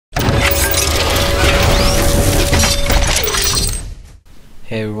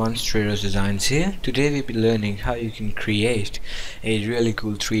Hey everyone, Stratos Designs here. Today we'll be learning how you can create a really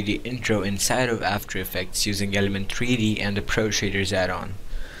cool 3D intro inside of After Effects using Element 3D and the Pro Shaders add-on.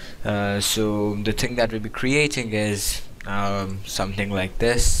 So the thing that we'll be creating is something like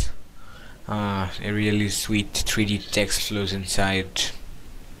this. A really sweet 3D text flows inside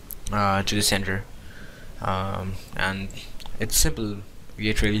to the center, and it's simple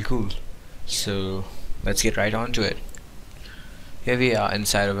yet really cool. So let's get right on to it. Here we are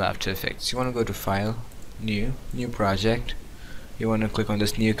inside of After Effects. You want to go to File, New Project. You want to click on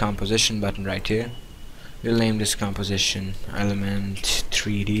this New Composition button right here. We'll name this composition Element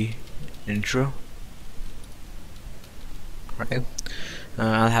 3D Intro. Right.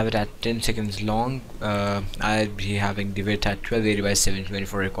 I'll have it at 10 seconds long. I'll be having the width at 1280 by 720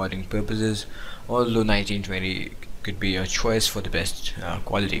 for recording purposes, although 1920 could be your choice for the best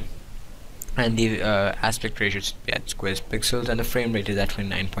quality. And the aspect ratio should be at square pixels, and the frame rate is at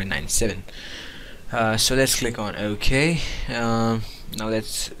 29.97. So let's click on OK. Now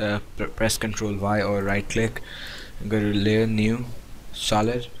let's press Ctrl Y or right click, go to Layer, New,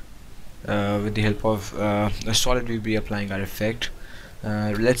 Solid. With the help of a solid, we'll be applying our effect.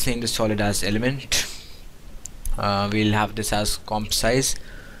 Let's name the solid as Element. We'll have this as comp size.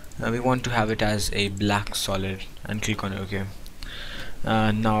 We want to have it as a black solid, and click on OK.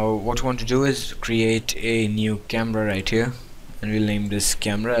 Now what we want to do is create a new camera right here, and we'll name this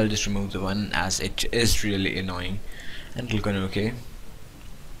camera. I'll just remove the one as it is really annoying, and click on OK,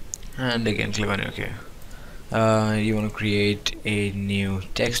 and again click on OK. You want to create a new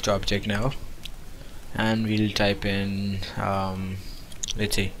text object now, and we'll type in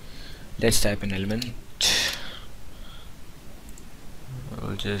let's type in element.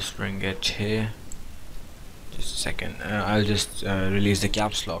 I'll just bring it here. Just a second. I'll just release the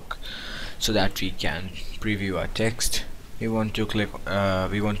caps lock so that we can preview our text. We want to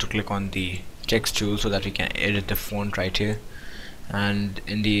click on the text tool so that we can edit the font right here, and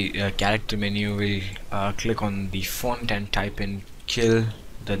in the character menu we'll click on the font and type in Kill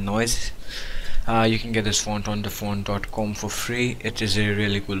the Noise. You can get this font on thefont.com for free. It is a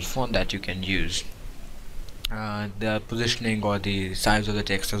really cool font that you can use. The positioning or the size of the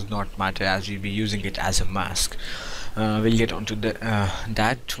text does not matter, as we'll be using it as a mask. We'll get onto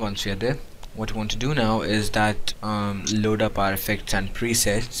that once we are there. What we want to do now is that load up our effects and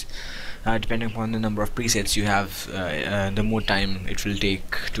presets. Depending upon the number of presets you have, the more time it will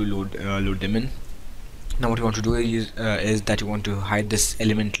take to load them in. Now what you want to do is that you want to hide this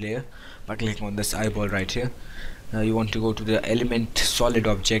element layer by clicking on this eyeball right here. You want to go to the element solid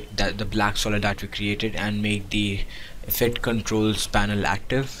object, that the black solid that we created, and make the effect controls panel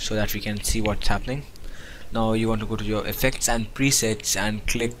active so that we can see what's happening. Now you want to go to your effects and presets and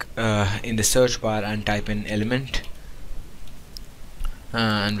click in the search bar and type in element,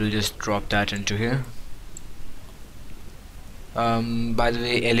 and we'll just drop that into here. By the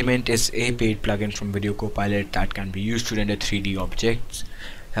way, Element is a paid plugin from Video Copilot that can be used to render 3D objects,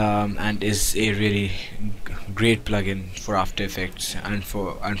 and is a really great plugin for After Effects and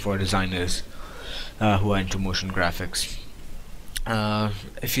for designers who are into motion graphics.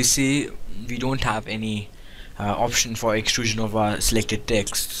 If you see, we don't have any option for extrusion of our selected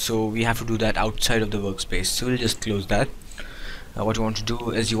text, so we have to do that outside of the workspace. So we'll just close that. What you want to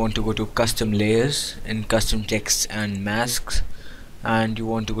do is you want to go to custom layers in custom text and masks, and you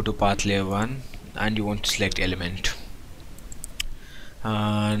want to go to path layer 1, and you want to select element.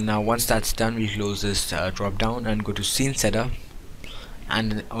 Now once that's done, we'll close this drop down and go to scene setup,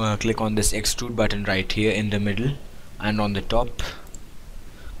 and click on this extrude button right here in the middle and on the top.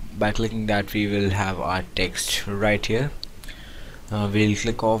 By clicking that, we will have our text right here. We'll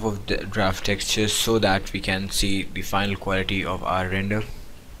click off of the draft textures so that we can see the final quality of our render.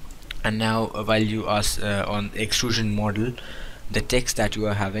 And now while you are on extrusion model, the text that you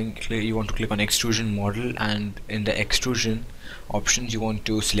are having, you want to click on extrusion model, and in the extrusion options you want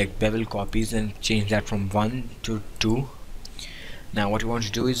to select bevel copies and change that from 1 to 2. Now what you want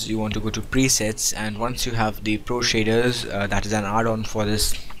to do is you want to go to presets, and once you have the Pro Shaders, that is an add-on for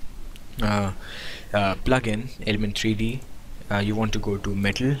this plugin Element 3D, you want to go to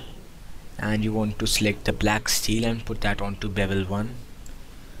metal, and you want to select the black steel and put that onto bevel 1,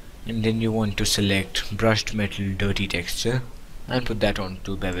 and then you want to select brushed metal dirty texture and put that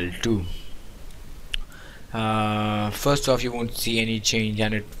onto bevel 2. First off, you won't see any change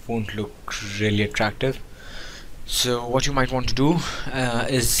and it won't look really attractive. So what you might want to do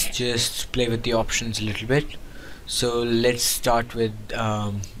is just play with the options a little bit. So let's start with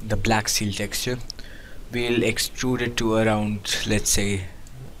the black steel texture. We'll extrude it to around, let's say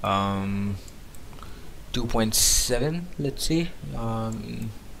 2.7, let's see.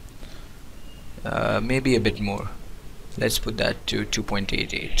 Maybe a bit more. Let's put that to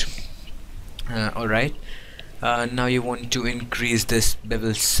 2.88. Alright. Now you want to increase this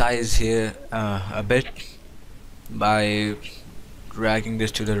bevel size here a bit by dragging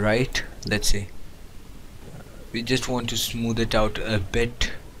this to the right. Let's see. We just want to smooth it out a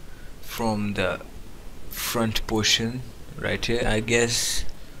bit from the front portion right here. I guess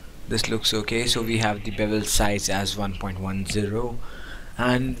this looks okay. So we have the bevel size as 1.10,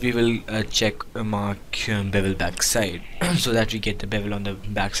 and we will check mark bevel backside so that we get the bevel on the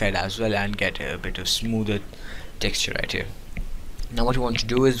backside as well and get a bit of smoother texture right here. Now what we want to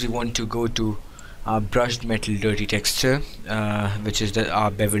do is we want to go to our brushed metal dirty texture, which is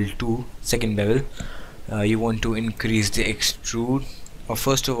our bevel 2, second bevel. You want to increase the extrude, or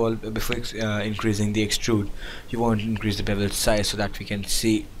first of all, before increasing the extrude, you want to increase the bevel size so that we can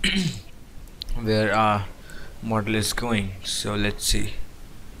see where our model is going. So let's see,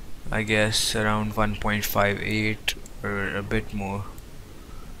 I guess around 1.58 or a bit more.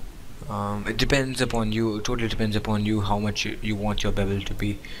 It depends upon you, totally depends upon you how much you want your bevel to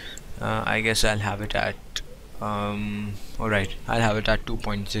be. I guess I'll have it at alright, I'll have it at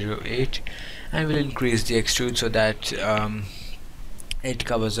 2.08, and we'll increase the extrude so that it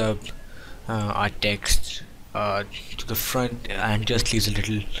covers up our text to the front and just leaves a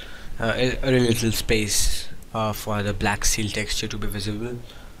little space for the black seal texture to be visible.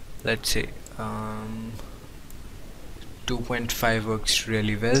 Let's say 2.5 works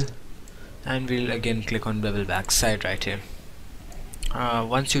really well, and we'll again click on bevel backside right here.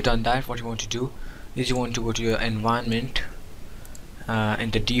 Once you've done that, what you want to do is you want to go to your environment.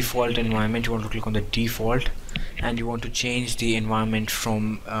 In the default environment, you want to click on the default, and you want to change the environment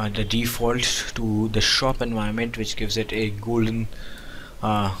from the default to the shop environment, which gives it a golden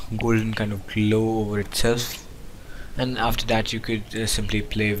kind of glow over itself. And after that you could simply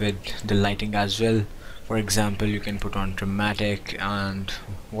play with the lighting as well. For example, you can put on dramatic and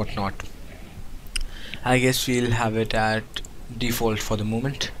whatnot. I guess we'll have it at default for the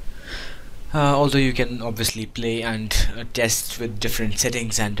moment. Although you can obviously play and test with different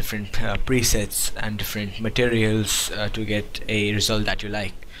settings and different presets and different materials to get a result that you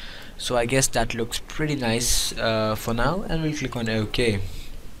like. So I guess that looks pretty nice for now, and we'll click on OK.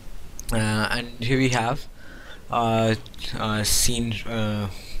 And here we have scene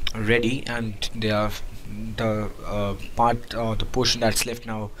ready, and the part or the portion that's left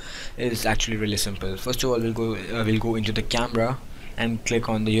now is actually really simple. First of all, we'll go into the camera and click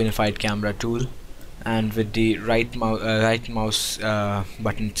on the unified camera tool, and with the right mouse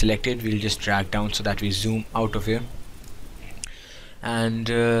button selected, we'll just drag down so that we zoom out of here. And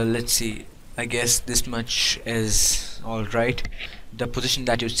let's see, I guess this much is alright. The position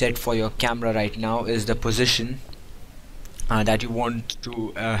that you set for your camera right now is the position that you want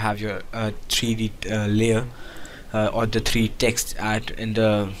to have your 3D layer or the 3 text at in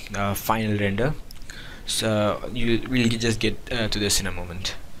the final render. So we'll just get to this in a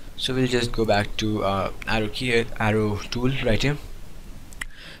moment. So we'll just go back to arrow tool right here.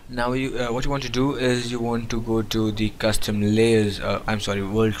 Now what you want to do is you want to go to the custom layers,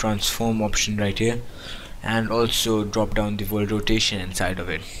 world transform option right here, and also drop down the world rotation inside of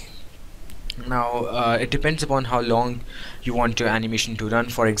it. Now it depends upon how long you want your animation to run.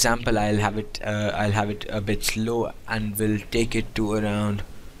 For example, I'll have it a bit slow, and we'll take it to around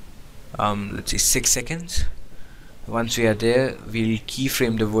let's see, 6 seconds. Once we are there, we'll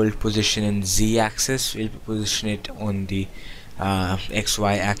keyframe the world position in Z axis. We'll position it on the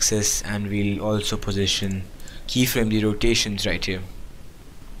XY axis, and we'll also keyframe the rotations right here.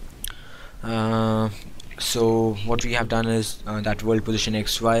 So what we have done is that world position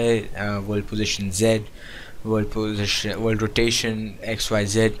XY, world position Z, world rotation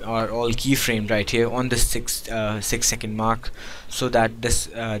XYZ are all keyframed right here on the 6 second mark, so that this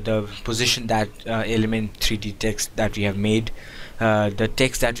the position that element 3D text that we have made, the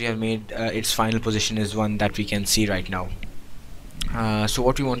text that we have made, its final position is one that we can see right now. So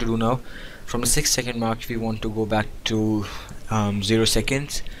what we want to do now, from the 6 second mark, we want to go back to 0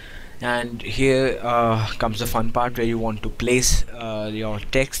 seconds. And here comes the fun part, where you want to place your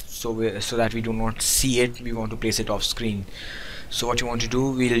text so that we do not see it. We want to place it off screen. So what you want to do,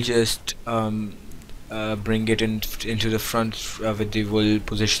 we'll just bring it into the front with the world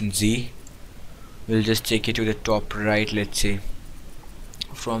position Z. We'll just take it to the top right, let's say,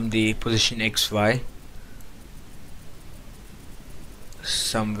 from the position XY,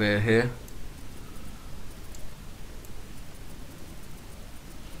 somewhere here.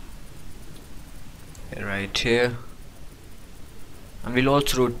 Right here, and we'll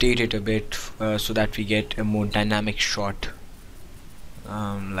also rotate it a bit so that we get a more dynamic shot,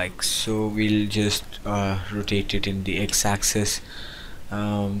 like so. We'll just rotate it in the x-axis.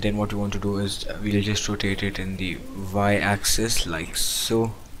 Then what we want to do is we'll just rotate it in the y-axis like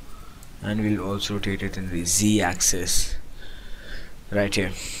so, and we'll also rotate it in the z-axis right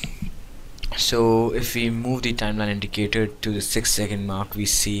here. So if we move the timeline indicator to the 6-second mark, we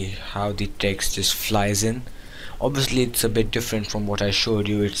see how the text just flies in. Obviously it's a bit different from what I showed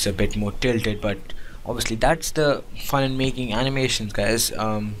you, it's a bit more tilted, but obviously that's the fun in making animations, guys.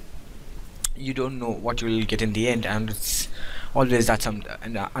 You don't know what you will get in the end, and it's always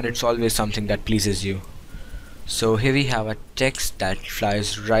it's always something that pleases you. So here we have a text that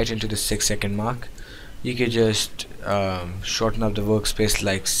flies right into the 6-second mark. You could just shorten up the workspace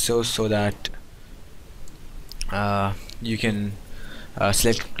like so, so that you can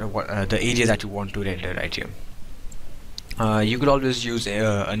select the area that you want to render right here. You could always use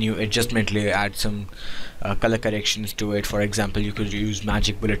a new adjustment layer, add some color corrections to it. For example, you could use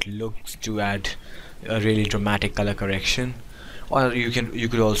magic bullet looks to add a really dramatic color correction, or you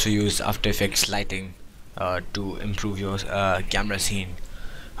could also use After Effects lighting to improve your camera scene,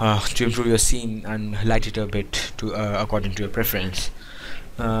 to improve your scene and light it a bit to according to your preference.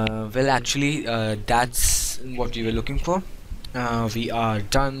 Well, actually that's what we were looking for. We are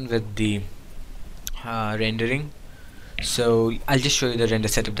done with the rendering. So I'll just show you the render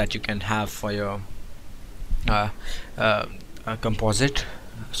setup that you can have for your composite.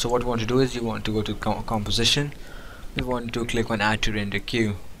 So what you want to do is you want to go to composition, you want to click on add to render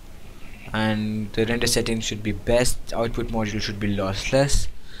queue, and the render settings should be best, output module should be lossless,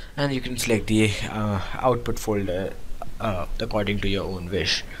 and you can select the output folder according to your own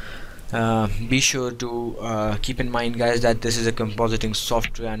wish. Be sure to keep in mind, guys, that this is a compositing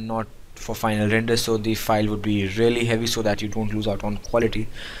software and not for final render, so the file would be really heavy, so that you don't lose out on quality.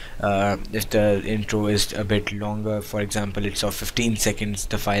 If the intro is a bit longer, for example it's of 15 seconds,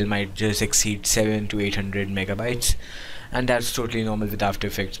 the file might just exceed 700 to 800 megabytes, and that's totally normal with After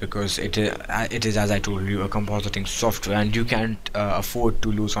Effects, because it is, as I told you, a compositing software, and you can't afford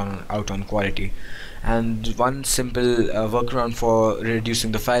to lose out on quality. And one simple workaround for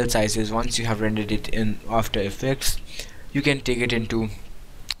reducing the file size is, once you have rendered it in After Effects, you can take it into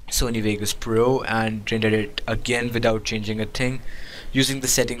Sony Vegas Pro and render it again without changing a thing, using the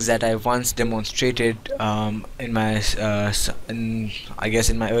settings that I once demonstrated in my I guess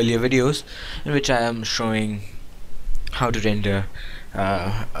in my earlier videos, in which I am showing how to render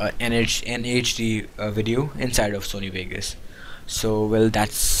an HD video inside of Sony Vegas. So well,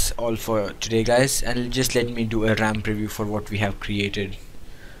 that's all for today, guys, and just let me do a RAM preview for what we have created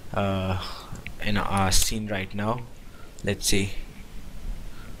in our scene right now. Let's see.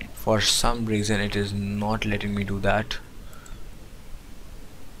 For some reason it is not letting me do that.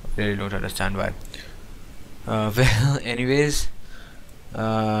 I really don't understand why. Well, anyways,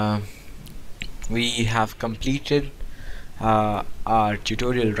 we have completed our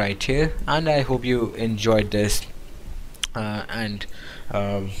tutorial right here, and I hope you enjoyed this and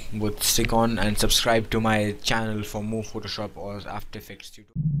would stick on and subscribe to my channel for more Photoshop or After Effects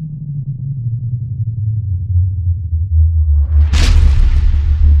tutorials.